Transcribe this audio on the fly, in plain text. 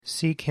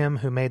Seek him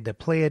who made the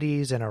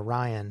Pleiades and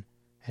Orion,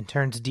 and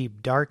turns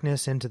deep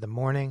darkness into the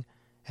morning,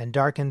 and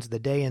darkens the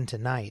day into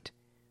night,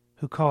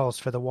 who calls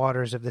for the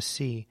waters of the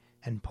sea,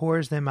 and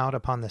pours them out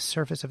upon the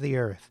surface of the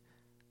earth.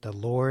 The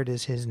Lord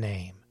is his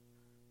name.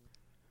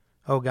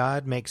 O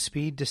God, make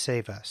speed to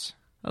save us.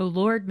 O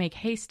Lord, make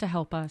haste to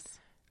help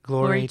us.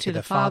 Glory to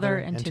the Father,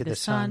 and to the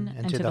Son,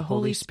 and to the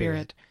Holy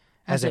Spirit,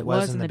 as it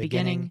was in the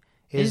beginning,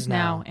 is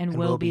now, and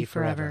will be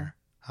forever.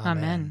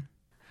 Amen.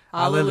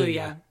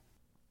 Alleluia.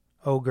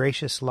 O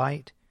gracious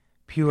light,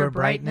 pure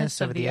brightness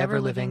of the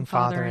ever-living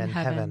Father in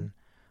heaven,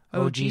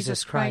 O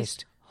Jesus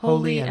Christ,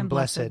 holy and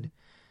blessed,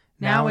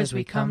 now as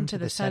we come to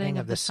the setting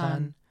of the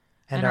sun,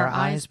 and our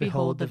eyes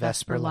behold the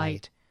vesper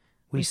light,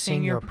 we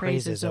sing your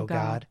praises, O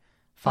God,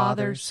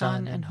 Father,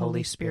 Son, and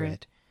Holy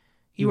Spirit.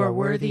 You are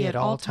worthy at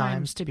all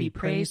times to be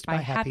praised by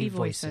happy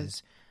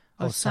voices,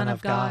 O Son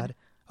of God,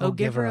 O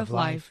Giver of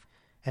life,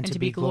 and to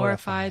be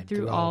glorified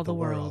through all the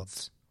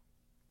worlds.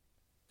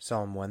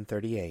 Psalm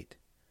 138.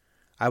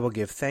 I will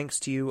give thanks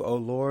to you, O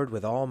Lord,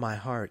 with all my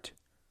heart.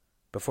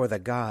 Before the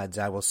gods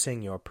I will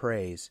sing your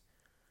praise.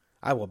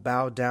 I will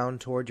bow down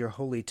toward your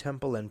holy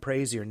temple and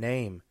praise your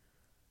name,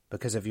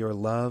 because of your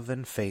love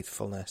and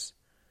faithfulness.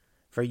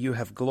 For you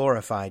have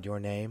glorified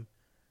your name,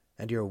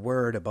 and your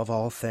word above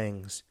all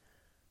things.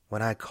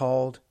 When I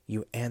called,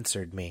 you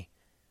answered me.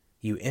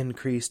 You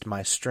increased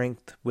my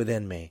strength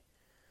within me.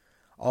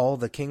 All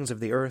the kings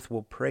of the earth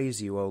will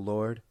praise you, O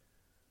Lord,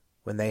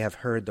 when they have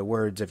heard the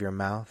words of your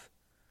mouth.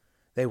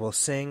 They will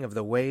sing of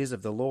the ways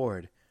of the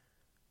Lord,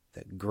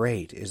 that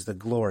great is the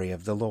glory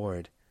of the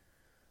Lord.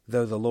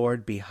 Though the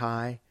Lord be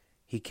high,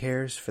 he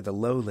cares for the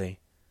lowly.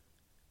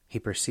 He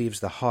perceives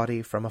the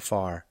haughty from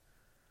afar.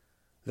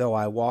 Though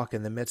I walk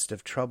in the midst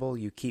of trouble,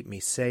 you keep me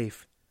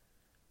safe.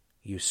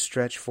 You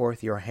stretch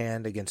forth your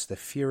hand against the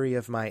fury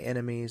of my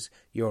enemies.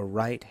 Your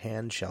right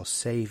hand shall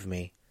save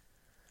me.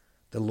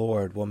 The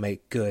Lord will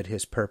make good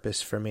his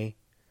purpose for me.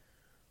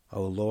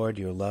 O Lord,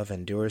 your love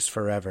endures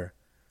forever.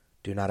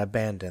 Do not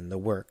abandon the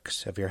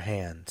works of your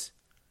hands.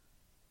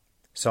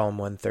 Psalm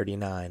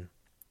 139.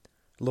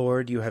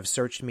 Lord, you have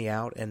searched me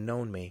out and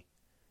known me.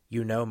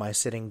 You know my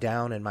sitting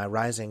down and my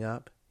rising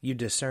up. You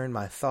discern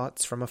my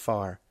thoughts from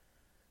afar.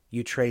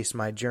 You trace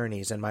my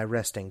journeys and my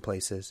resting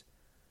places,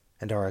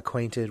 and are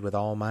acquainted with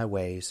all my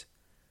ways.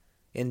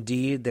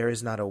 Indeed, there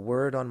is not a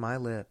word on my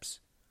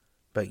lips,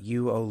 but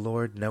you, O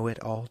Lord, know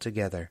it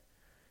altogether.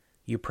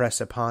 You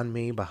press upon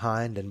me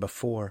behind and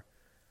before,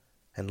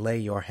 and lay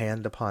your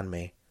hand upon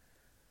me.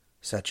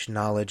 Such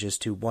knowledge is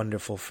too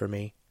wonderful for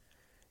me.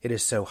 It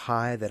is so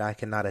high that I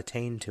cannot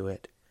attain to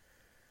it.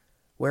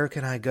 Where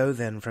can I go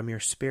then from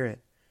your spirit?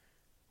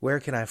 Where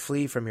can I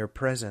flee from your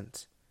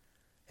presence?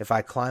 If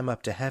I climb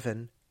up to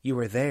heaven, you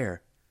are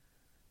there.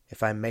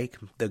 If I make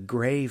the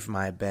grave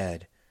my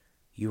bed,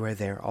 you are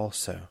there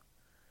also.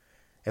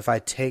 If I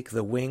take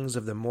the wings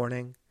of the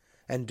morning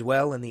and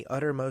dwell in the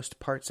uttermost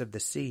parts of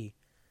the sea,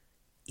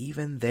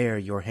 even there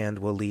your hand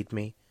will lead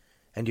me,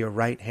 and your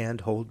right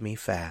hand hold me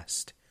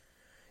fast.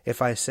 If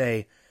I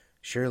say,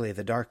 surely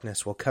the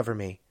darkness will cover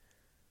me,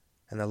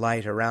 and the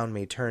light around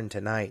me turn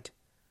to night,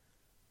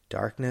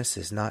 darkness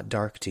is not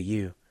dark to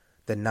you.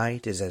 The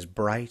night is as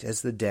bright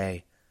as the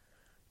day.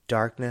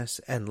 Darkness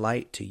and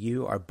light to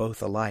you are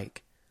both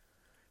alike.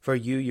 For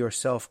you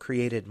yourself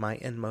created my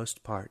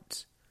inmost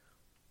parts.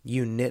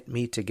 You knit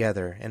me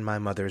together in my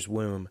mother's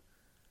womb.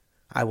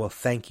 I will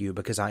thank you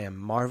because I am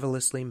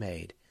marvelously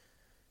made.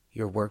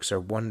 Your works are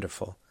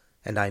wonderful,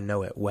 and I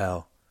know it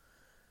well.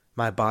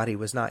 My body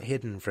was not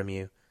hidden from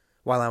you,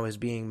 while I was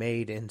being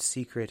made in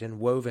secret and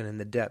woven in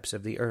the depths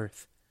of the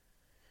earth.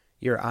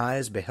 Your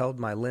eyes beheld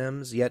my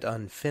limbs, yet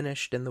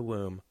unfinished in the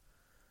womb.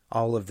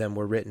 All of them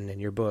were written in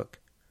your book.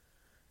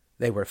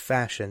 They were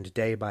fashioned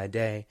day by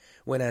day,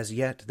 when as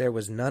yet there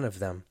was none of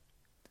them.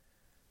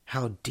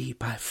 How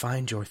deep I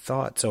find your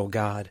thoughts, O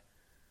God!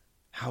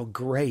 How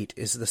great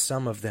is the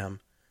sum of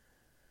them!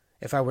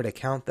 If I were to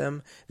count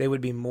them, they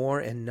would be more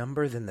in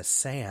number than the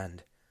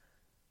sand.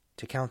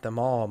 To count them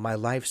all, my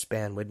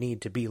lifespan would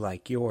need to be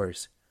like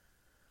yours.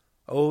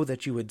 Oh,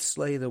 that you would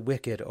slay the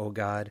wicked, O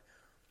God!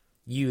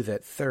 You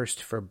that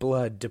thirst for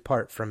blood,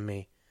 depart from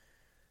me.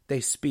 They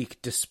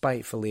speak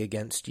despitefully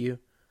against you.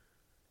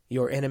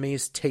 Your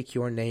enemies take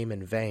your name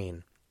in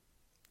vain.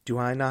 Do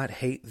I not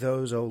hate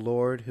those, O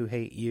Lord, who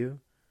hate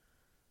you?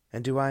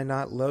 And do I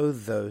not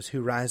loathe those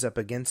who rise up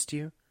against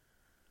you?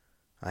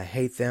 I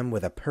hate them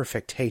with a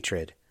perfect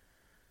hatred.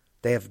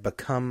 They have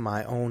become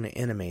my own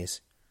enemies.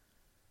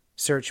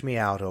 Search me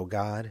out, O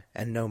God,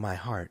 and know my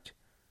heart.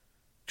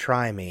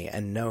 Try me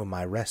and know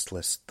my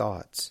restless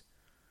thoughts.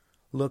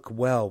 Look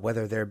well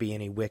whether there be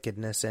any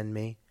wickedness in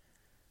me,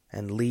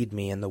 and lead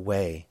me in the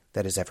way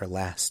that is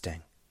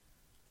everlasting.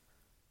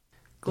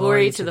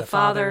 Glory to the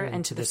Father,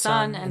 and to the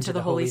Son, and to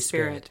the Holy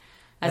Spirit,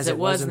 as it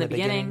was in the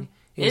beginning,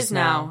 is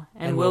now,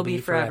 and will be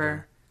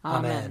forever.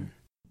 Amen.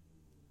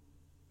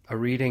 A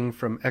reading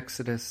from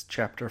Exodus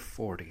chapter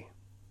 40.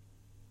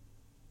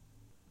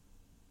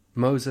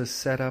 Moses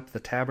set up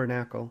the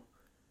tabernacle,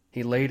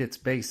 He laid its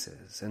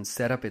bases, and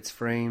set up its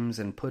frames,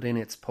 and put in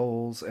its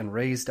poles, and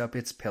raised up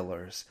its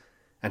pillars.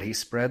 And he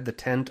spread the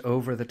tent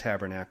over the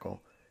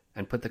tabernacle,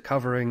 and put the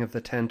covering of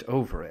the tent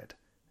over it,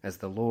 as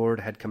the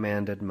Lord had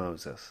commanded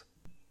Moses.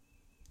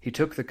 He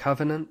took the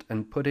covenant,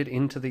 and put it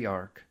into the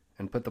ark,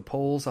 and put the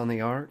poles on the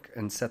ark,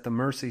 and set the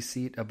mercy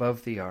seat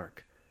above the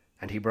ark.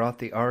 And he brought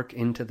the ark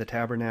into the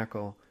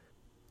tabernacle,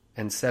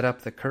 and set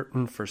up the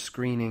curtain for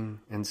screening,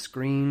 and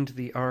screened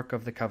the ark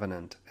of the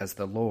covenant, as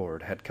the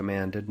Lord had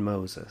commanded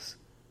Moses.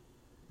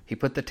 He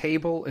put the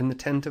table in the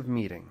tent of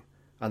meeting,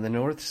 on the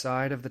north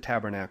side of the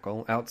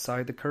tabernacle,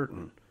 outside the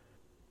curtain,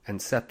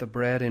 and set the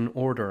bread in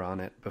order on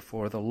it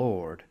before the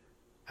Lord,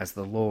 as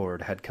the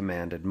Lord had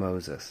commanded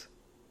Moses.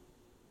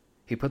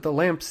 He put the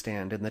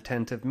lampstand in the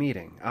tent of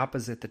meeting,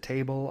 opposite the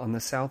table on the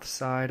south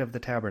side of the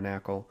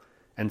tabernacle,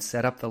 and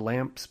set up the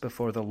lamps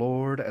before the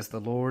Lord, as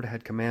the Lord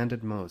had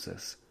commanded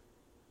Moses.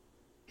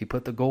 He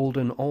put the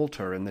golden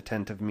altar in the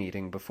tent of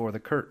meeting before the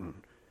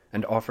curtain,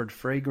 and offered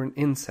fragrant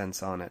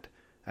incense on it,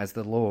 as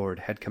the Lord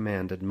had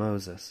commanded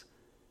Moses.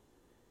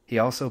 He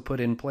also put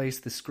in place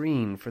the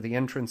screen for the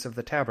entrance of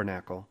the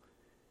tabernacle.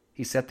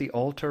 He set the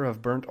altar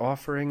of burnt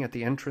offering at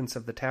the entrance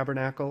of the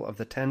tabernacle of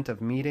the tent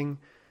of meeting,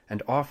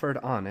 and offered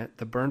on it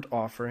the burnt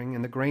offering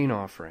and the grain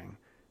offering,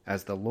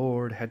 as the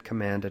Lord had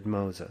commanded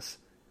Moses.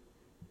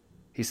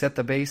 He set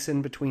the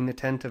basin between the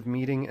tent of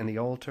meeting and the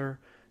altar,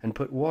 and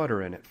put water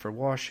in it for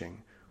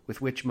washing, with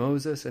which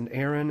Moses and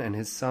Aaron and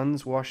his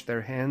sons washed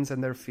their hands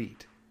and their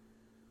feet.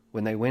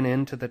 When they went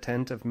into the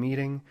tent of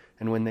meeting,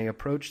 and when they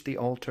approached the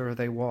altar,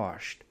 they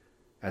washed,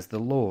 as the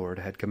Lord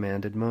had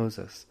commanded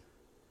Moses.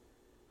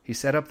 He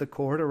set up the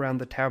court around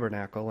the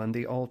tabernacle and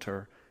the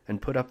altar,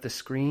 and put up the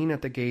screen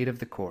at the gate of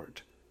the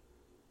court.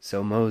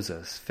 So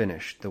Moses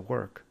finished the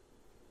work.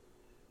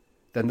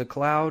 Then the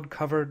cloud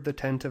covered the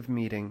tent of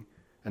meeting,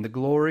 and the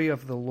glory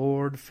of the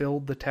Lord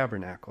filled the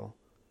tabernacle.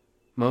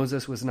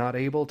 Moses was not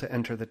able to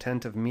enter the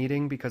tent of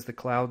meeting because the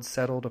cloud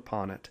settled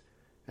upon it,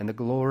 and the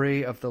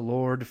glory of the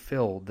Lord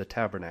filled the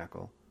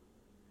tabernacle.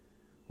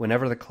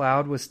 Whenever the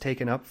cloud was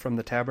taken up from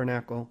the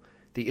tabernacle,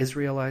 the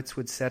Israelites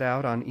would set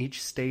out on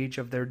each stage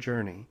of their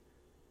journey.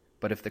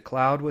 But if the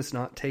cloud was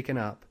not taken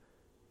up,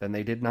 then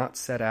they did not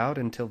set out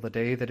until the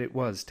day that it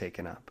was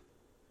taken up.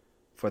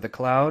 For the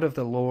cloud of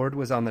the Lord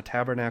was on the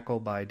tabernacle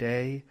by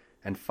day,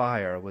 and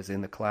fire was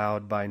in the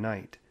cloud by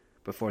night,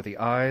 before the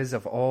eyes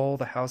of all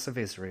the house of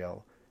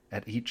Israel,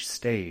 at each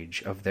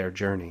stage of their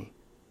journey.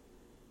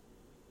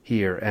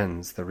 Here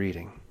ends the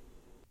reading.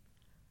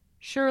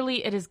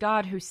 Surely it is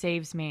God who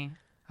saves me.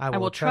 I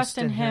will trust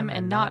in him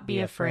and not be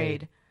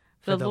afraid.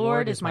 For the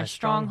Lord is my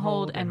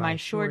stronghold and my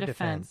sure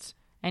defense,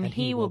 and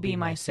he will be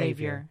my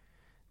Savior.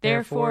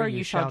 Therefore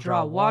you shall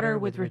draw water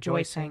with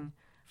rejoicing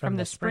from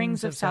the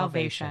springs of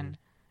salvation.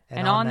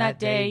 And on that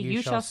day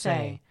you shall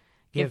say,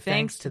 Give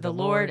thanks to the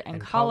Lord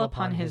and call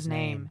upon his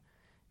name.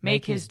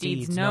 Make his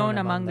deeds known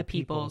among the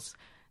peoples.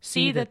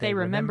 See that they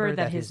remember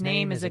that his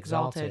name is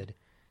exalted.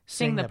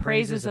 Sing the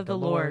praises of the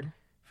Lord,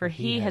 for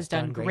he has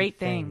done great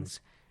things,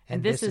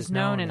 and this is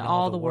known in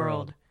all the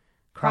world.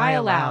 Cry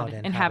aloud,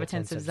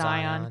 inhabitants of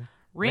Zion,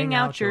 ring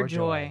out your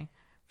joy,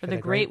 for the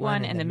great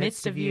one in the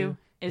midst of you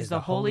is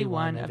the Holy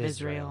One of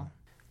Israel.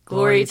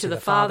 Glory to the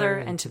Father,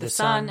 and to the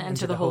Son, and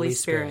to the Holy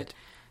Spirit,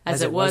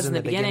 as it was in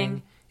the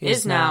beginning,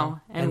 is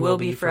now, and will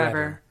be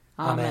forever.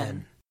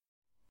 Amen.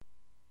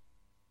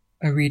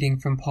 A reading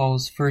from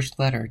Paul's first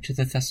letter to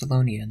the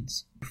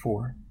Thessalonians,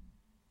 4.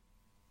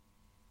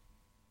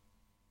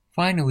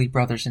 Finally,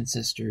 brothers and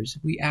sisters,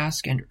 we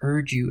ask and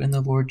urge you in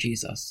the Lord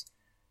Jesus,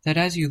 that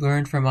as you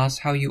learned from us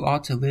how you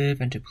ought to live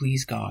and to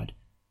please God,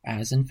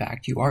 as in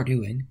fact you are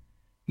doing,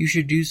 you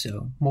should do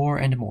so more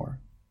and more.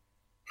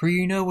 For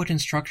you know what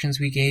instructions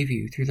we gave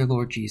you through the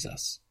Lord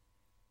Jesus.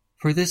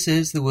 For this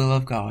is the will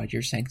of God,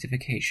 your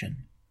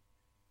sanctification,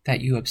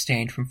 that you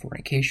abstain from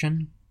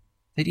fornication,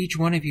 that each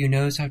one of you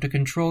knows how to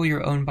control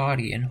your own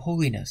body in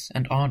holiness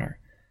and honor,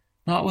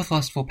 not with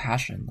lustful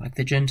passion like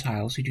the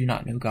Gentiles who do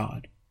not know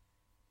God,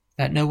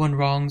 that no one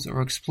wrongs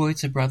or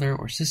exploits a brother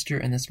or sister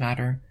in this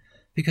matter,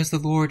 because the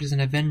Lord is an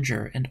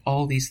avenger in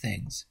all these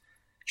things,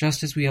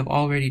 just as we have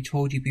already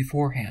told you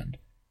beforehand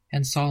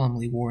and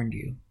solemnly warned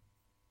you.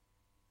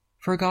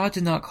 For God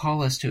did not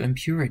call us to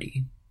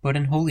impurity, but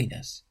in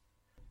holiness.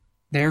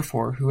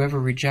 Therefore, whoever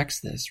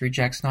rejects this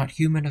rejects not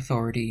human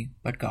authority,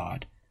 but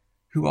God,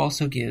 who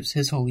also gives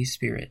his Holy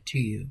Spirit to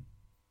you.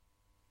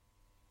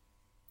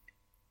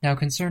 Now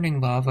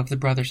concerning love of the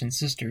brothers and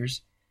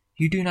sisters,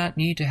 you do not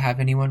need to have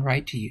anyone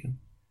write to you,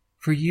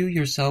 for you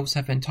yourselves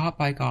have been taught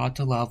by God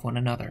to love one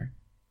another.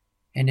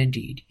 And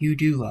indeed, you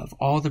do love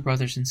all the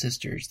brothers and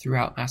sisters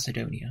throughout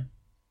Macedonia.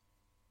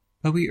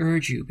 But we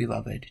urge you,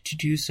 beloved, to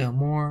do so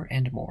more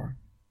and more,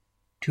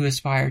 to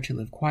aspire to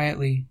live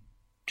quietly,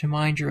 to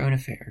mind your own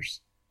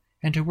affairs,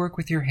 and to work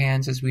with your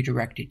hands as we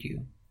directed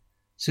you,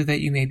 so that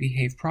you may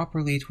behave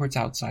properly towards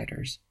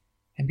outsiders,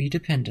 and be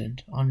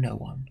dependent on no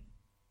one.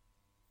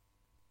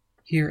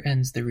 Here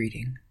ends the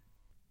reading.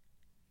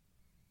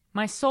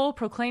 My soul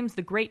proclaims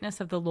the greatness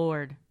of the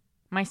Lord.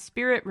 My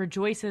spirit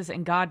rejoices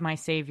in God my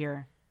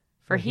Savior.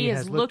 for he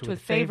has looked with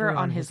favor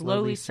on his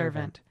lowly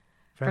servant.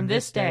 From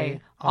this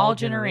day all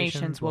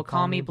generations will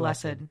call me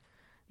blessed.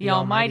 The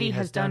Almighty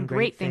has done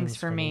great things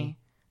for me,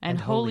 and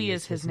holy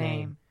is his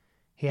name.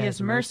 He has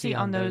mercy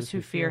on those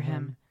who fear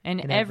him,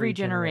 in every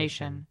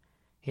generation.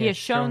 He has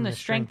shown the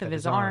strength of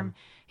his arm.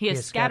 He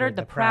has scattered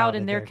the proud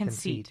in their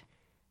conceit.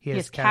 He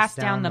has cast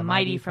down the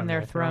mighty from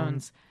their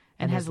thrones,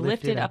 and has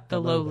lifted up the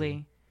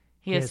lowly.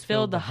 He has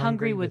filled the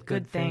hungry with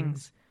good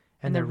things,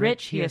 and the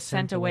rich he has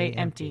sent away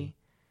empty.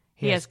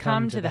 He has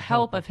come to the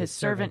help of his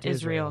servant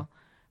Israel,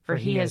 for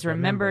he has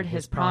remembered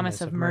his promise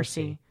of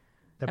mercy,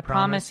 the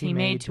promise he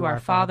made to our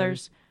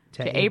fathers,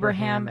 to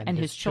Abraham and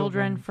his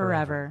children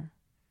forever.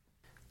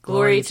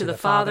 Glory to the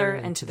Father,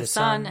 and to the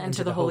Son, and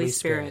to the Holy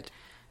Spirit,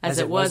 as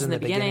it was in the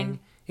beginning,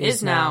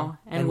 is now,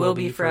 and will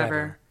be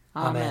forever.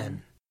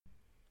 Amen.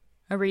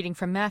 A reading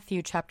from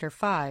Matthew chapter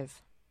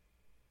 5.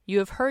 You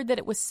have heard that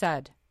it was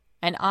said,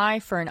 an eye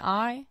for an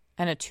eye,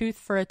 and a tooth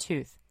for a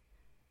tooth.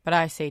 But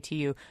I say to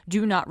you,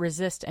 do not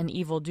resist an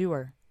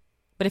evildoer.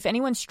 But if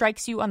anyone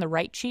strikes you on the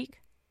right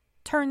cheek,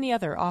 turn the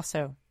other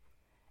also.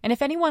 And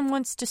if anyone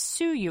wants to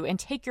sue you and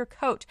take your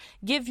coat,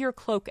 give your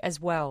cloak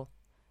as well.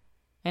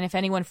 And if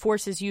anyone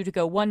forces you to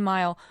go 1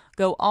 mile,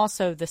 go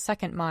also the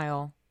 2nd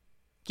mile.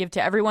 Give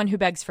to everyone who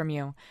begs from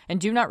you,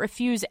 and do not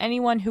refuse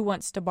anyone who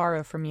wants to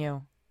borrow from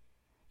you.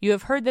 You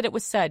have heard that it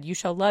was said, you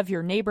shall love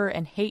your neighbor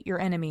and hate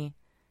your enemy.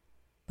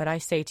 But I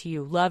say to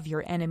you, love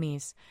your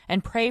enemies,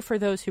 and pray for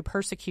those who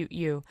persecute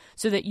you,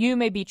 so that you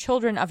may be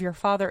children of your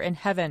Father in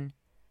heaven.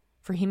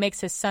 For he makes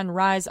his sun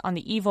rise on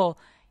the evil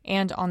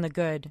and on the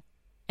good,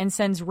 and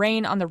sends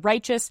rain on the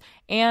righteous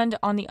and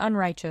on the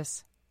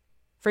unrighteous.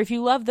 For if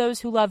you love those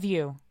who love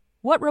you,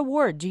 what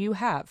reward do you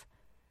have?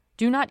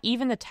 Do not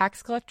even the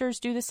tax collectors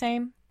do the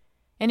same?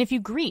 And if you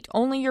greet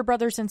only your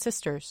brothers and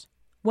sisters,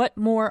 what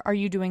more are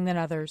you doing than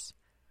others?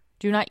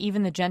 Do not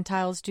even the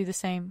Gentiles do the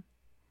same?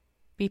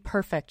 Be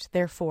perfect,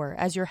 therefore,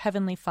 as your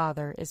heavenly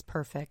Father is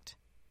perfect.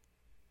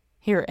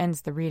 Here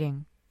ends the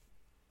reading.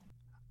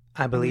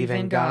 I believe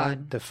in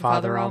God, the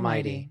Father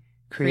Almighty,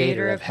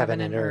 creator of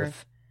heaven and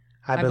earth.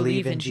 I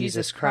believe in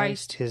Jesus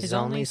Christ, his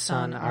only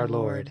Son, our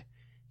Lord.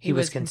 He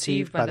was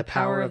conceived by the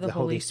power of the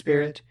Holy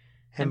Spirit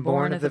and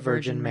born of the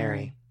Virgin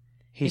Mary.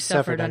 He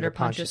suffered under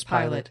Pontius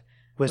Pilate,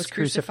 was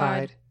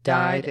crucified,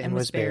 died, and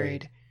was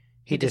buried.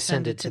 He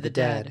descended to the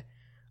dead.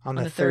 On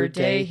the 3rd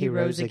day he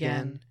rose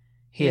again.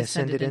 He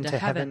ascended into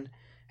heaven,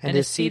 and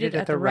is seated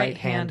at the right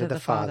hand of the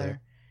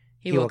Father.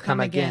 He will come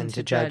again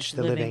to judge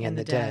the living and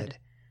the dead.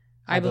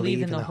 I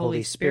believe in the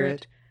Holy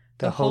Spirit,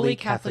 the Holy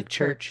Catholic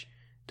Church,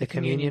 the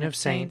communion of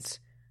saints,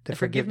 the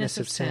forgiveness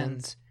of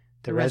sins,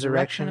 the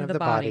resurrection of the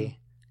body,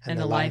 and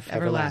the life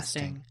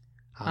everlasting.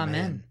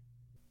 Amen.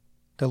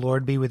 The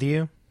Lord be with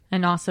you.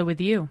 And also with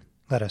you.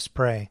 Let us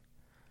pray.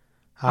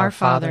 Our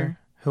Father,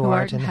 who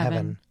art in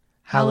heaven,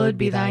 hallowed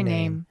be thy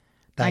name.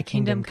 Thy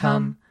kingdom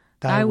come,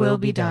 thy will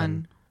be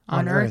done,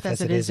 on earth as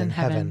it is in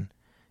heaven.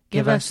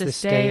 Give us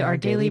this day our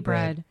daily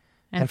bread,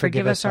 and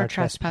forgive us our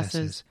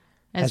trespasses,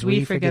 as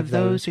we forgive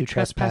those who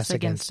trespass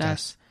against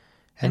us.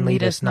 And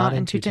lead us not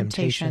into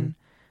temptation,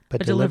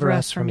 but deliver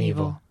us from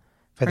evil.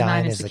 For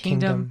thine is the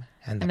kingdom,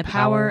 and the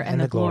power,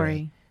 and the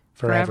glory,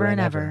 forever and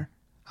ever.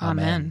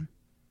 Amen.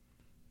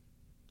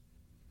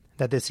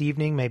 That this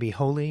evening may be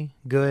holy,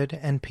 good,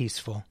 and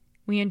peaceful.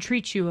 We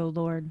entreat you, O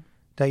Lord.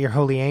 That your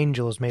holy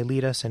angels may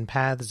lead us in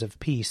paths of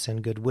peace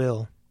and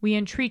goodwill. We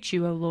entreat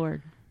you, O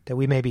Lord. That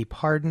we may be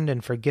pardoned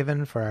and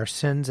forgiven for our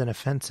sins and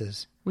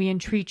offenses. We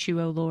entreat you,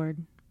 O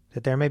Lord.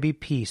 That there may be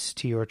peace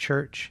to your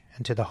church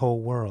and to the whole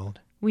world.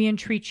 We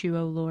entreat you,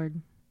 O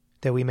Lord.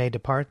 That we may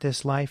depart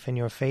this life in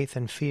your faith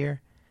and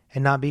fear,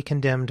 and not be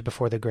condemned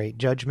before the great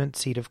judgment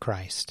seat of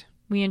Christ.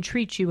 We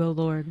entreat you, O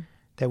Lord.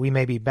 That we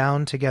may be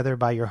bound together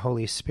by your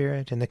Holy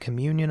Spirit in the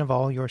communion of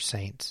all your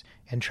saints,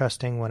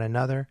 entrusting one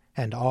another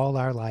and all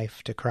our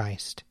life to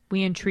Christ.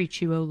 We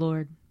entreat you, O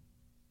Lord.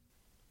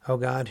 O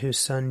God, whose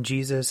Son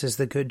Jesus is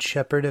the good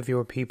shepherd of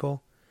your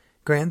people,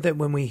 grant that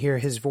when we hear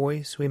his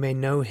voice we may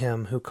know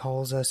him who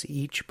calls us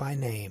each by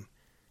name,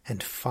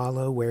 and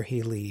follow where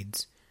he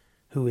leads,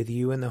 who with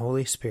you and the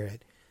Holy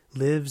Spirit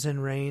lives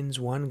and reigns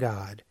one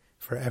God,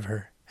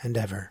 forever and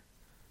ever.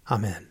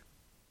 Amen.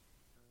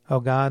 O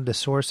God, the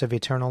source of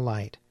eternal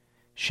light,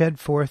 shed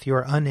forth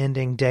your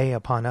unending day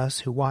upon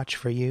us who watch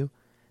for you,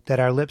 that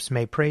our lips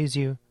may praise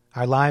you,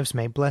 our lives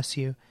may bless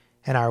you,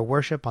 and our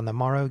worship on the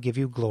morrow give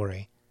you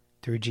glory.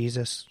 Through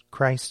Jesus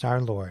Christ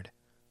our Lord.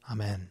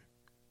 Amen.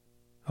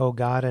 O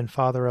God and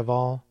Father of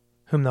all,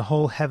 whom the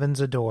whole heavens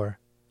adore,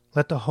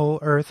 let the whole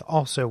earth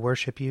also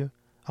worship you,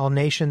 all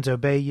nations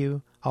obey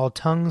you, all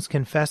tongues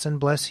confess and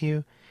bless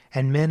you,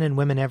 and men and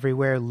women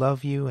everywhere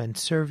love you and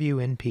serve you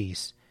in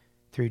peace.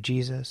 Through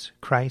Jesus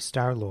Christ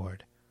our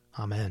Lord.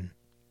 Amen.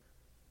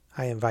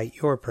 I invite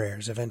your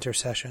prayers of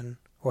intercession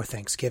or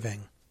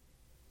thanksgiving.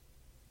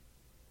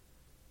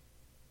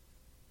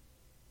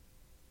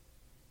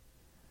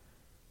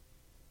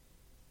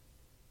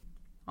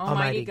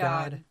 Almighty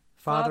God,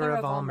 Father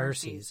of all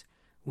mercies,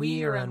 we,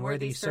 your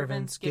unworthy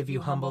servants, give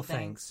you humble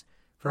thanks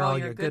for all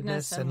your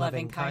goodness and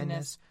loving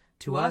kindness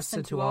to us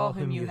and to all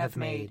whom you have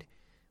made.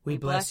 We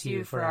bless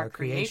you for our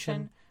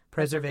creation,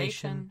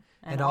 preservation,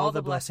 and all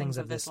the blessings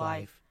of this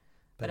life,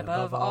 but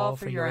above all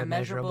for your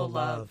immeasurable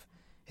love,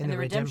 in the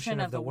redemption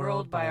of the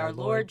world by our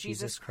Lord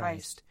Jesus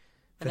Christ,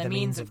 for the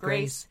means of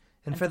grace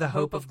and for the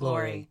hope of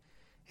glory.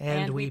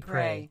 And we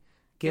pray,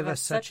 give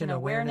us such an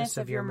awareness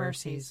of your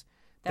mercies,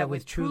 that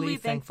with truly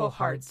thankful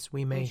hearts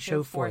we may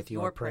show forth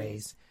your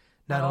praise,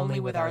 not only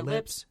with our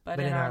lips, but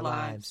in our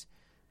lives,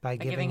 by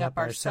giving up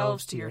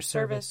ourselves to your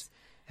service,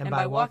 and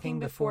by walking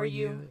before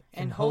you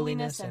in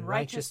holiness and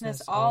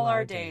righteousness all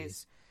our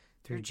days,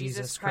 through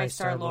Jesus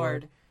Christ our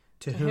Lord,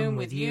 to whom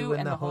with you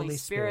and the Holy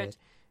Spirit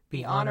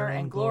be honor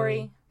and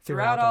glory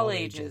throughout all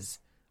ages.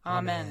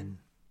 Amen.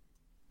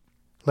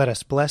 Let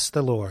us bless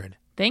the Lord.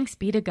 Thanks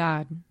be to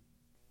God.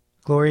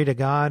 Glory to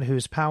God,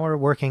 whose power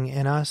working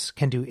in us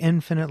can do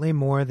infinitely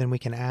more than we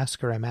can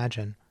ask or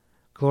imagine.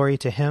 Glory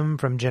to him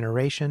from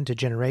generation to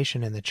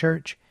generation in the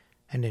Church,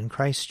 and in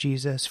Christ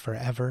Jesus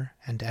forever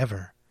and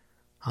ever.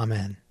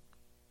 Amen.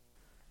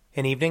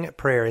 An Evening at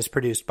Prayer is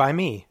produced by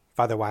me,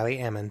 Father Wiley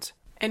Ammons.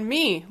 And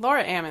me,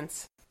 Laura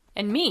Ammons.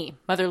 And me,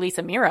 Mother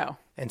Lisa Miro.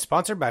 And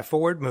sponsored by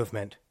Forward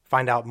Movement.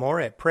 Find out more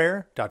at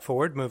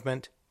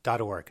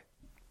prayer.forwardmovement.org.